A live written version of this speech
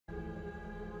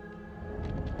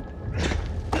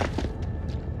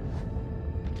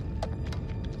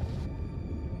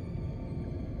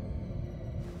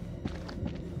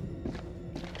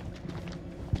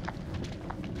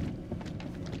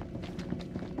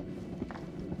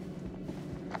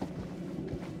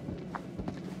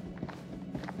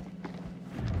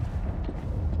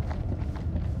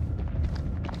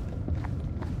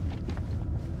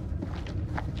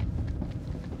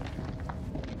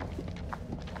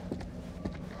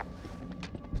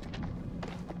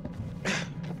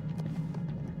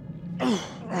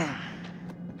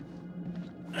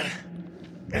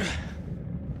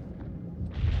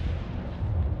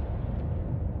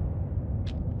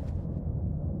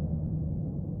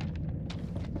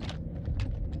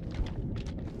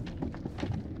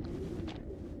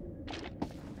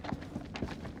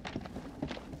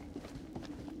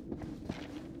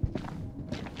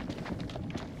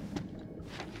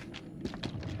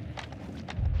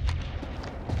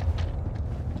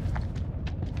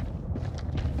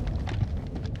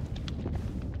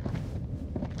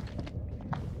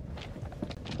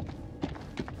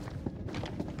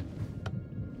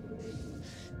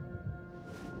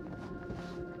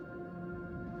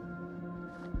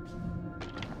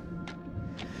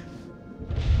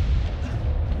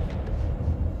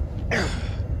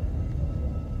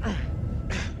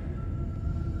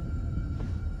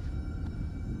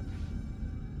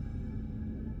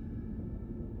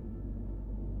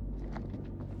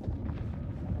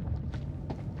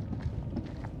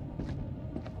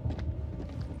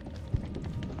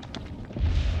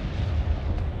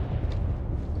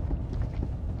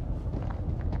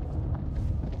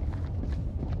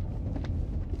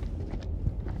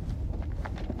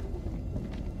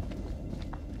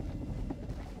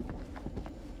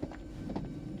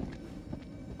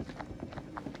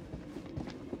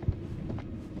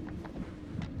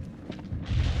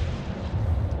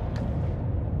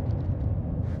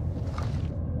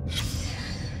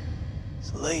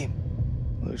Lame.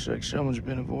 Looks like someone's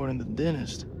been avoiding the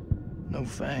dentist. No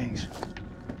fangs.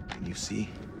 Can you see?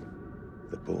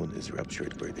 The bone is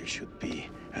ruptured where there should be,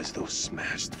 as though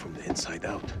smashed from the inside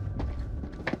out.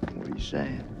 What are you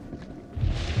saying?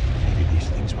 Maybe these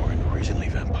things weren't originally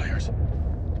vampires.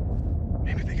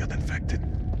 Maybe they got infected.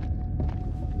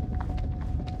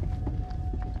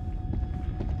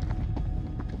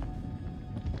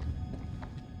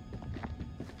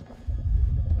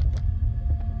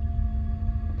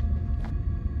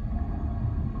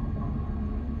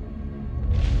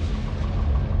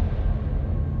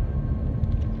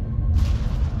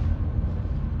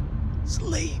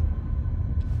 Sleep.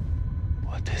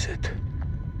 What is it?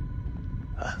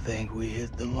 I think we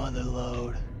hit the mother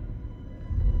lode.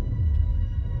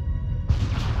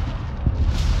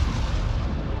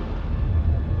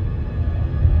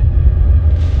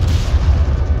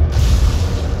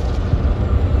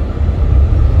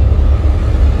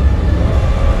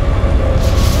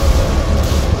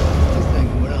 You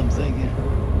thinking what I'm thinking?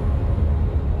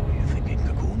 Are you thinking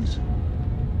cocoons?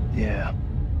 Yeah.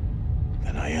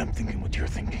 Then I am thinking what you're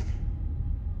thinking.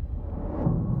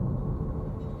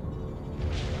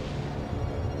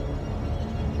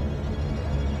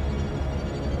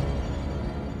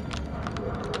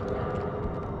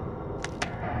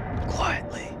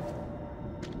 Quietly.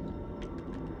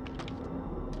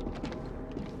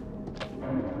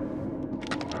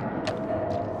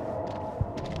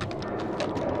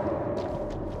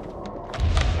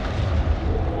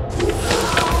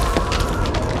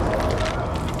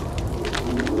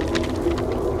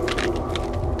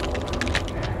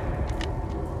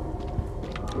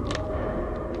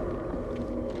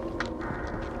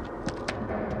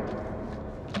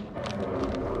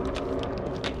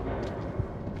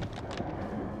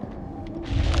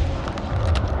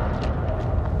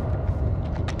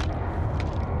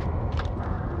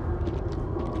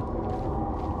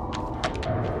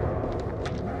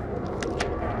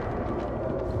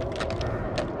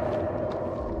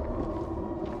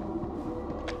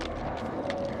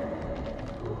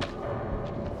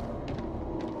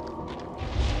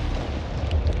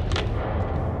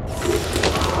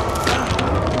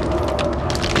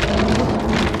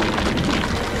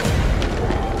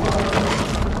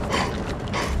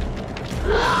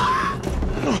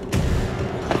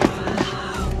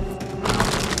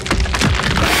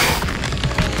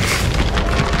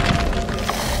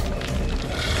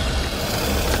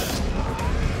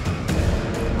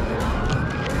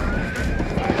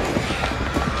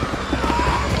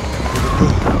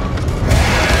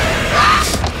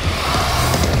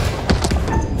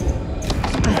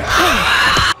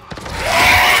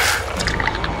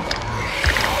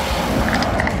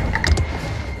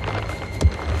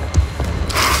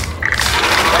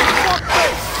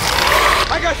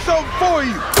 For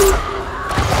you!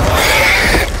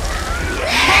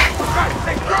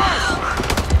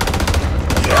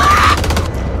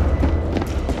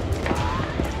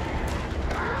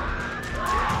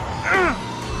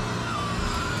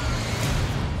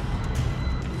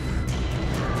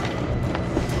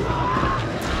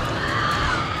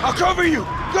 I'll cover you!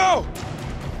 Go!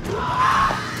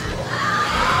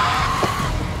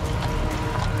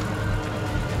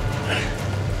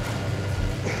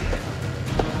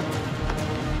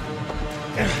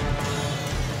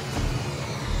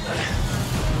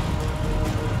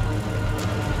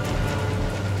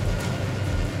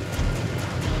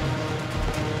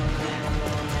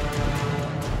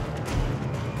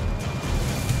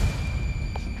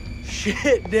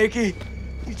 Shit, Dickie.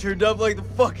 You turned up like the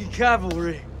fucking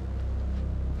cavalry.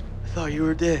 I thought you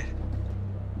were dead.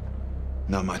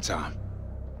 Not my time.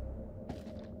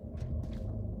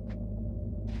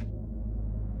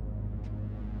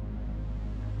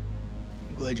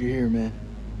 I'm glad you're here, man.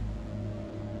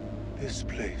 This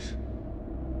place.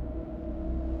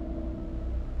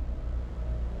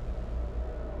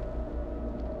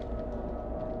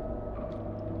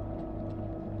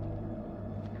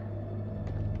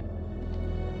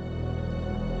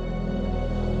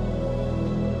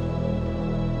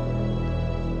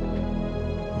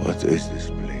 What is this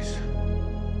place?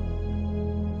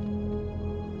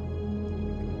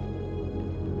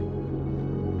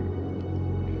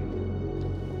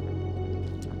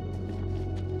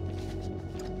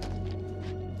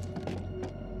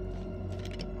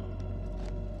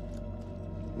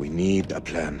 We need a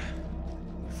plan.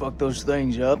 Fuck those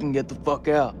things up and get the fuck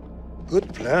out.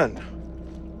 Good plan.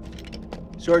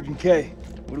 Sergeant K,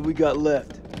 what do we got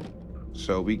left?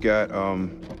 So we got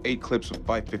 8 clips of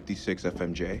 556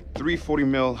 FMJ, 3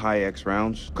 40mm high-X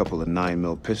rounds, a couple of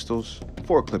 9mm pistols,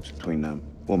 4 clips between them.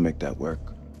 We'll make that work.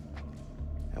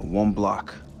 And 1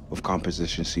 block of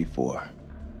composition C4.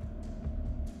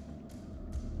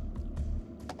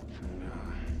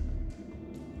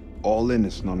 All in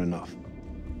is not enough.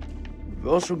 We've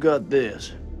also got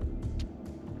this.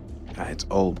 It's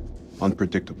old,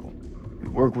 unpredictable. We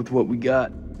work with what we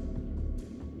got.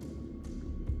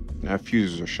 Our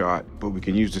fuses are shot, but we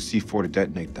can use the C4 to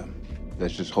detonate them.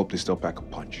 Let's just hope they still pack a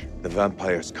punch. The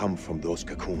vampires come from those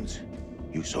cocoons.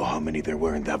 You saw how many there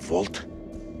were in that vault?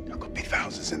 There could be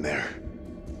thousands in there.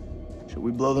 Should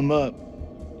we blow them up?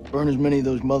 Burn as many of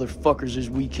those motherfuckers as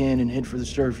we can and head for the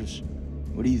surface.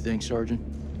 What do you think, Sergeant?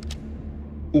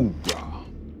 Hoorah.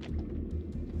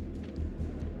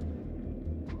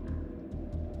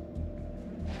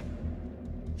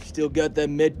 Still got that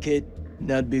med kit.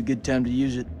 Now'd be a good time to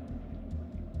use it.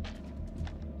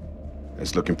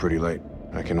 It's looking pretty late.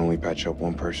 I can only patch up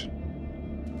one person.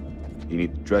 You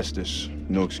need to dress this.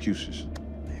 No excuses.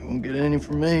 You won't get any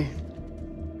from me.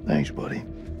 Thanks, buddy.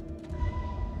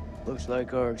 Looks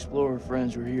like our explorer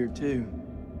friends are here, too.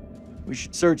 We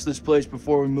should search this place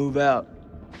before we move out.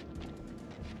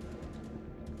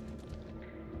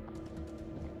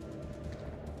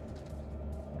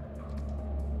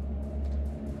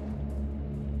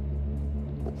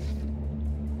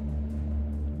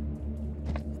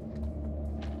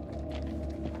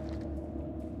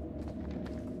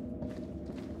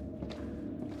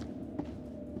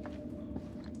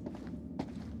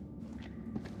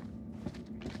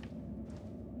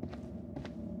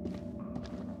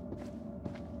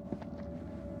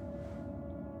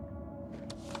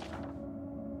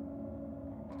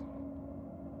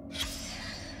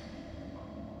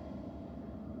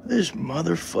 This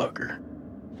motherfucker.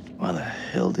 Why the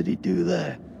hell did he do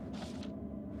that?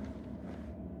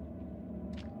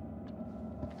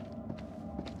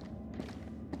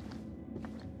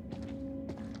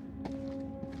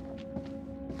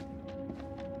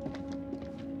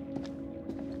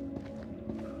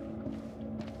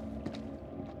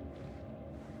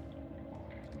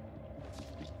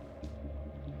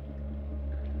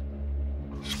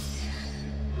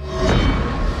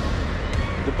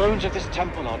 The bones of this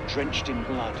temple are drenched in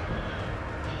blood.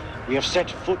 We have set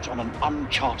foot on an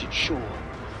uncharted shore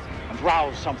and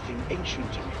roused something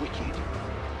ancient and wicked.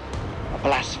 A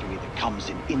blasphemy that comes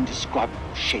in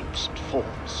indescribable shapes and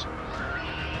forms.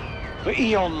 For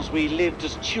eons we lived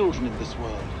as children in this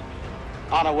world,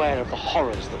 unaware of the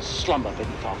horrors that slumber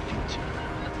beneath our feet.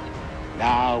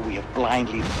 Now we have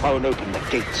blindly thrown open the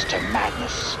gates to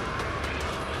madness.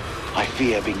 I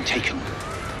fear being taken,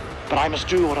 but I must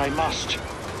do what I must.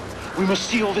 We must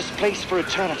seal this place for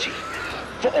eternity,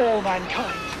 for all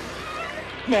mankind.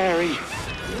 Mary,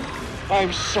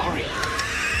 I'm sorry.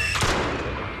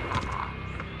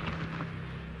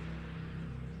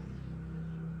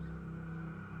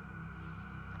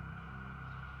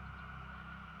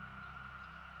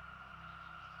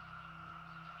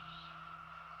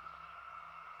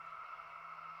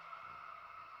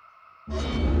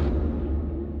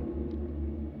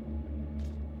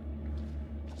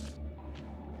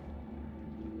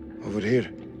 Over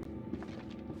here.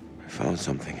 I found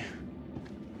something.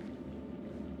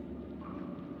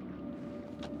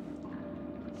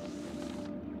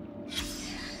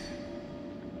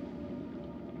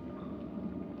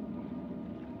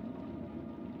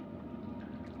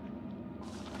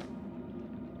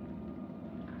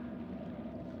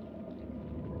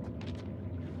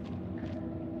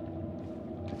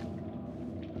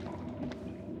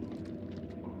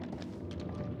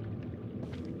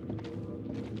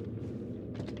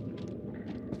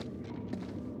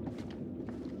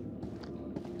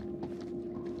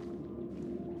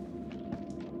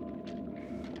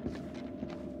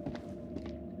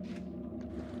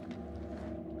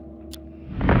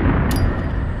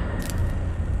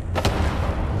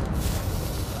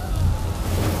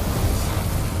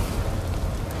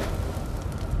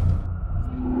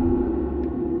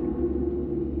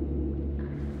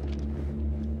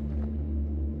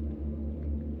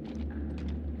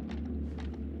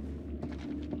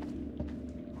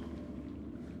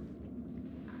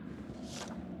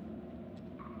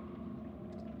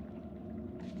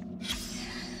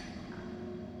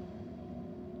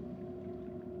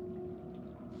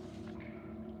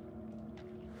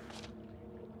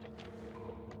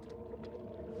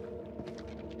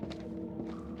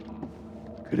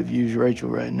 Could have used Rachel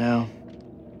right now.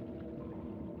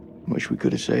 Wish we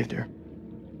could have saved her.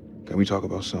 Can we talk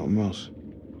about something else?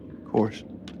 Of course.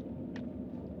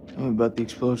 Tell me about the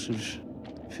explosives.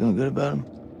 Feeling good about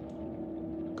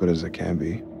them? Good as it can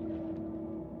be.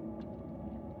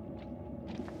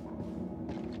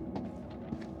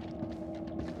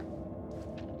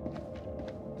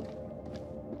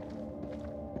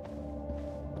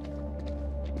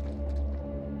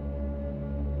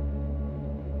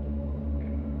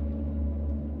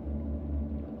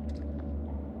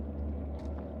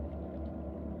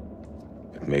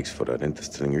 It makes for an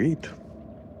interesting read.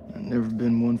 I've never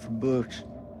been one for books.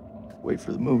 Wait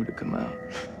for the movie to come out.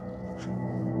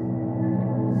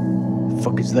 The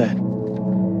fuck is that?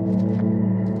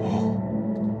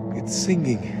 Oh, it's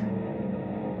singing.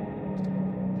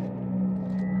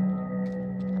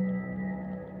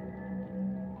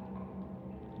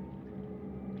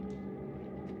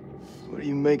 What do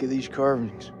you make of these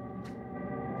carvings?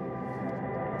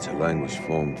 It's a language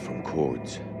formed from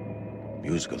chords,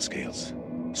 musical scales,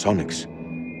 sonics.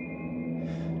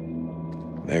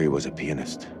 Mary was a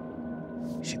pianist.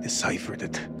 She deciphered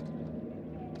it.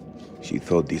 She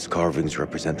thought these carvings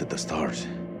represented the stars.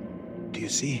 Do you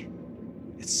see?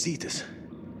 It's Cetus,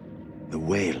 the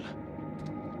whale.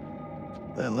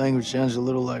 That language sounds a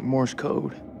little like Morse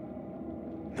code.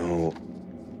 No,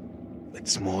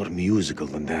 it's more musical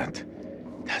than that.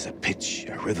 It has a pitch,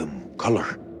 a rhythm,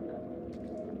 color.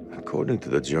 According to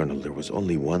the journal, there was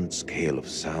only one scale of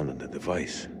sound in the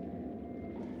device.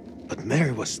 But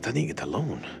Mary was studying it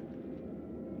alone.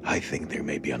 I think there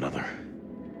may be another.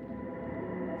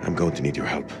 I'm going to need your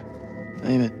help.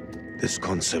 Name it. This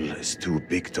console is too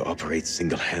big to operate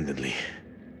single-handedly.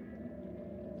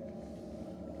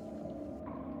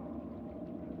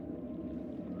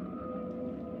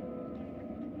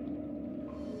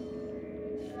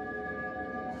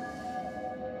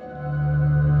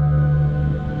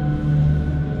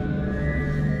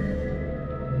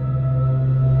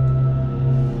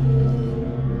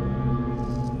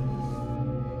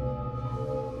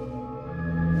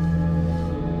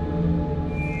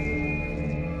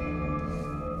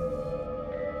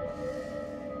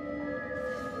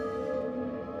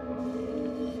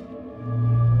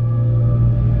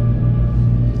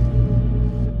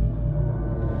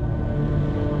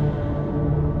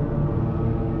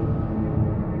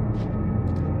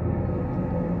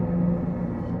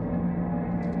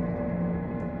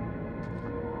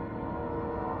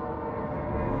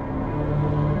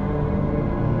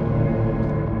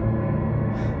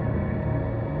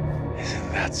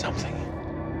 Something.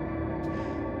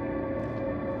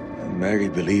 And Mary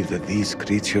believed that these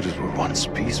creatures were once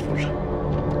peaceful.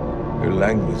 Their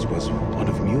language was one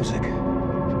of music.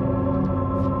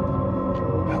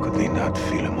 How could they not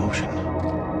feel emotion?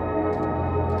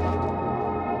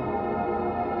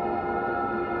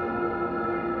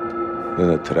 Then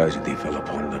a tragedy fell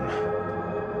upon them.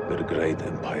 Their great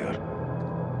empire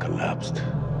collapsed.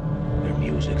 Their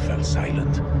music fell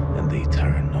silent, and they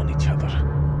turned on each other.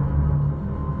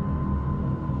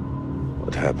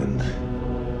 What happened?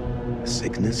 A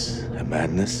sickness? A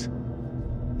madness?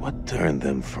 What turned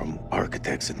them from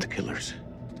architects into killers?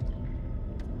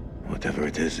 Whatever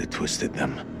it is, it twisted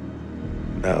them.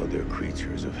 Now they're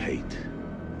creatures of hate.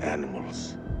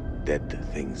 Animals. Dead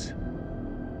things.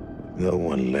 No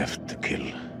one left to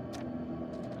kill.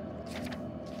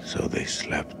 So they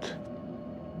slept.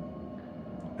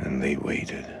 And they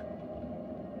waited.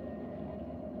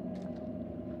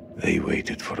 They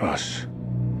waited for us.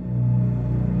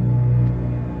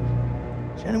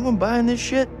 Is anyone buying this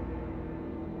shit?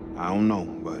 I don't know,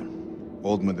 but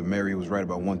Old Mother Mary was right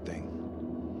about one thing.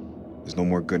 There's no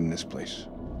more good in this place.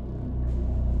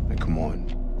 Now come on,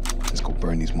 let's go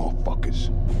burn these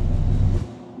motherfuckers.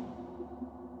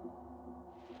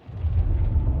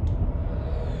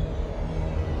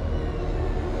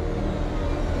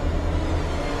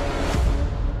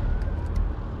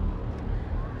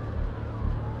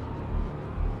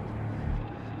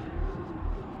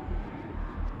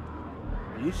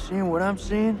 Are you seeing what I'm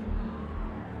seeing?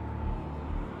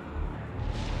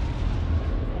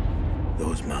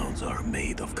 Those mounds are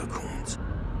made of cocoons.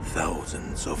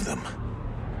 Thousands of them.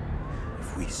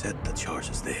 If we set the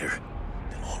charges there,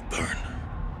 they'll all burn.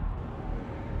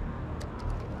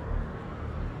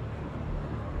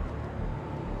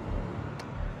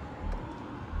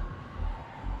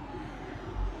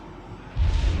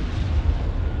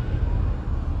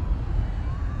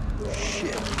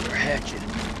 Shit, they're hatching.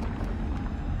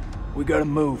 We gotta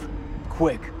move.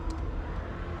 Quick.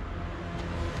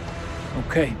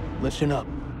 Okay, listen up.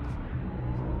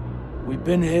 We've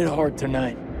been hit hard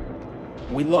tonight.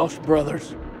 We lost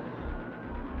brothers.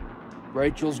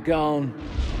 Rachel's gone.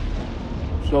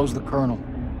 So's the Colonel.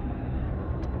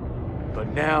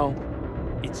 But now,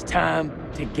 it's time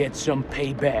to get some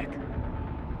payback.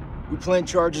 We plant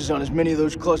charges on as many of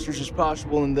those clusters as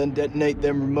possible and then detonate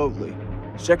them remotely.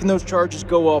 Second those charges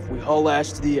go off, we haul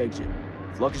ass to the exit.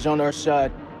 If luck is on our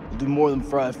side, we'll do more than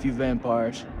fry a few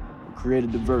vampires. We'll create a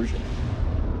diversion.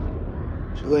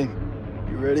 Salim,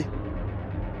 you ready?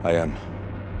 I am.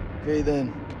 Okay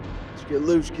then. Let's get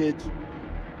loose, kids.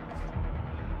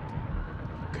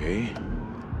 Okay.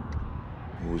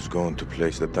 Who's going to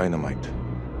place the dynamite?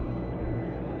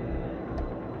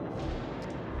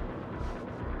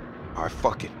 All right,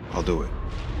 fuck it. I'll do it.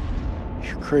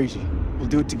 You're crazy. We'll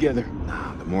do it together.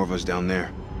 Nah, the more of us down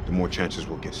there, the more chances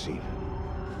we'll get seen.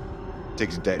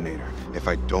 Take the detonator. If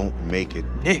I don't make it...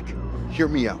 Nick! Hear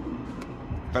me out.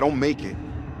 If I don't make it,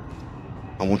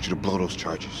 I want you to blow those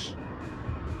charges.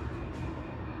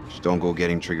 Just don't go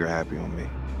getting trigger happy on me.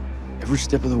 Every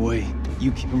step of the way,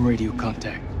 you keep him radio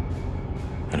contact.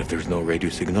 And if there's no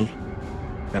radio signal?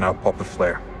 Then I'll pop a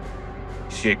flare.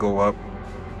 You see it go up,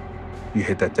 you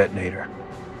hit that detonator.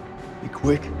 Be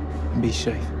quick and be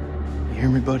safe. You hear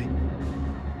me, buddy?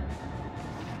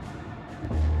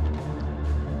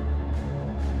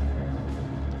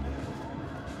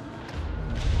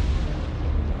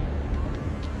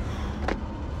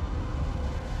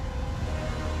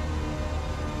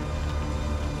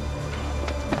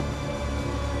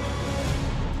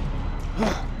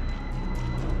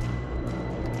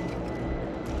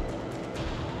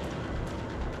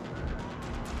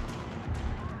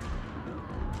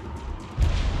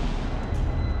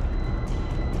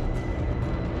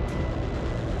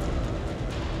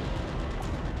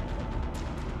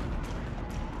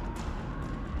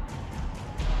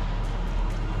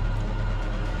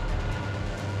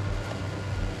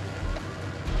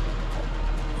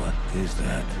 What is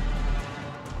that?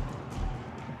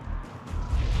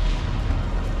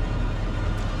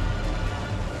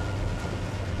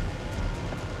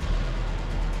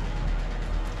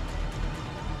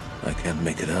 I can't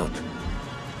make it out.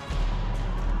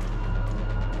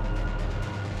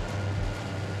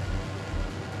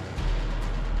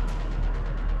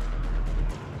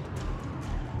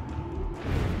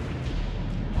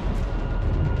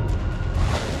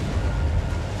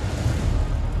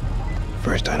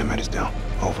 First dynamite is down.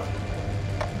 Over.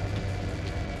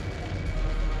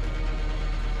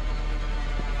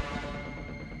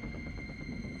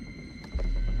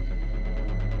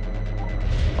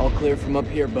 All clear from up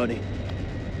here, buddy.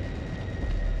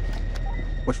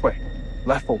 Which way?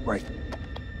 Left or right?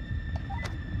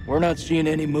 We're not seeing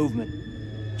any movement.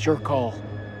 It's your call.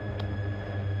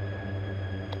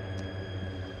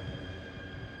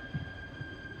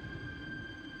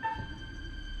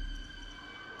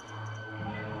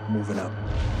 Moving up.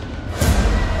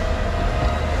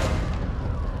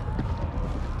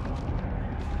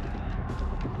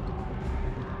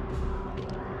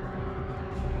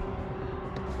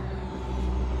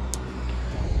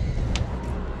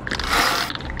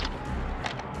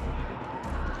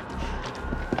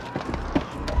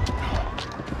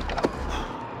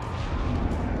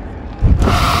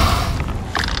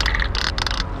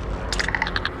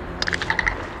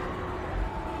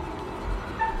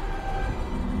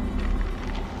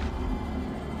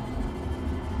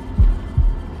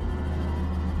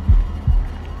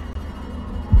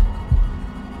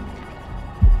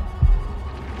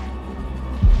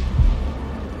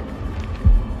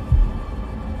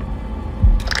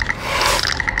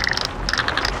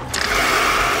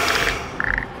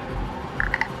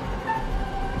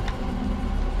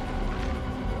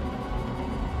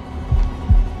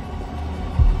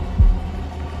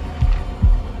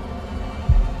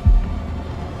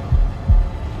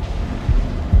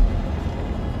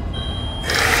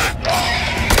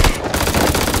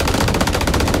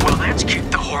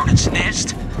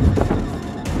 Nest.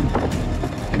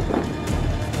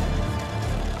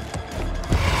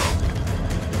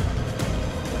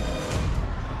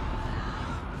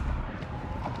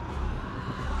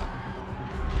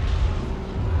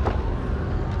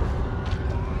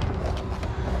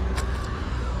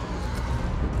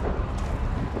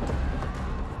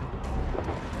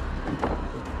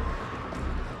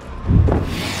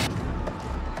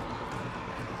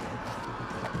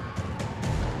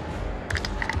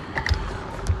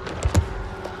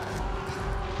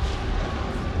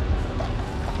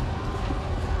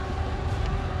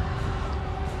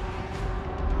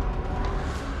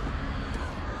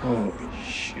 Holy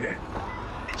shit.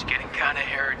 It's getting kind of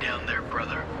hairy down there,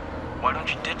 brother. Why don't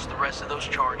you ditch the rest of those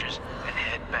charges and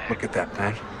head back? Look at that,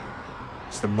 man.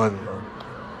 It's the mother road.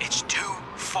 It's too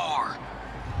far.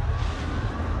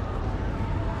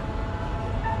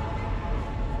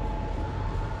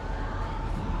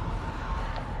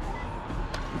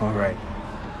 All right,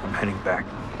 I'm heading back.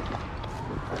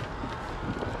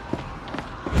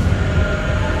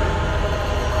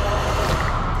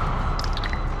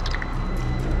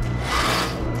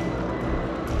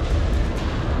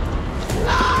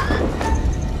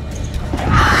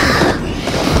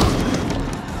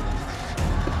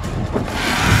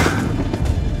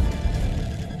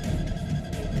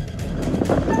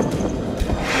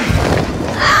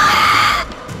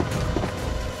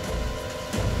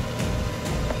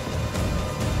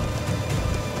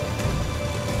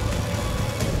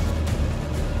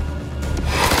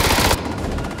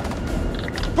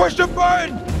 to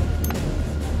burn!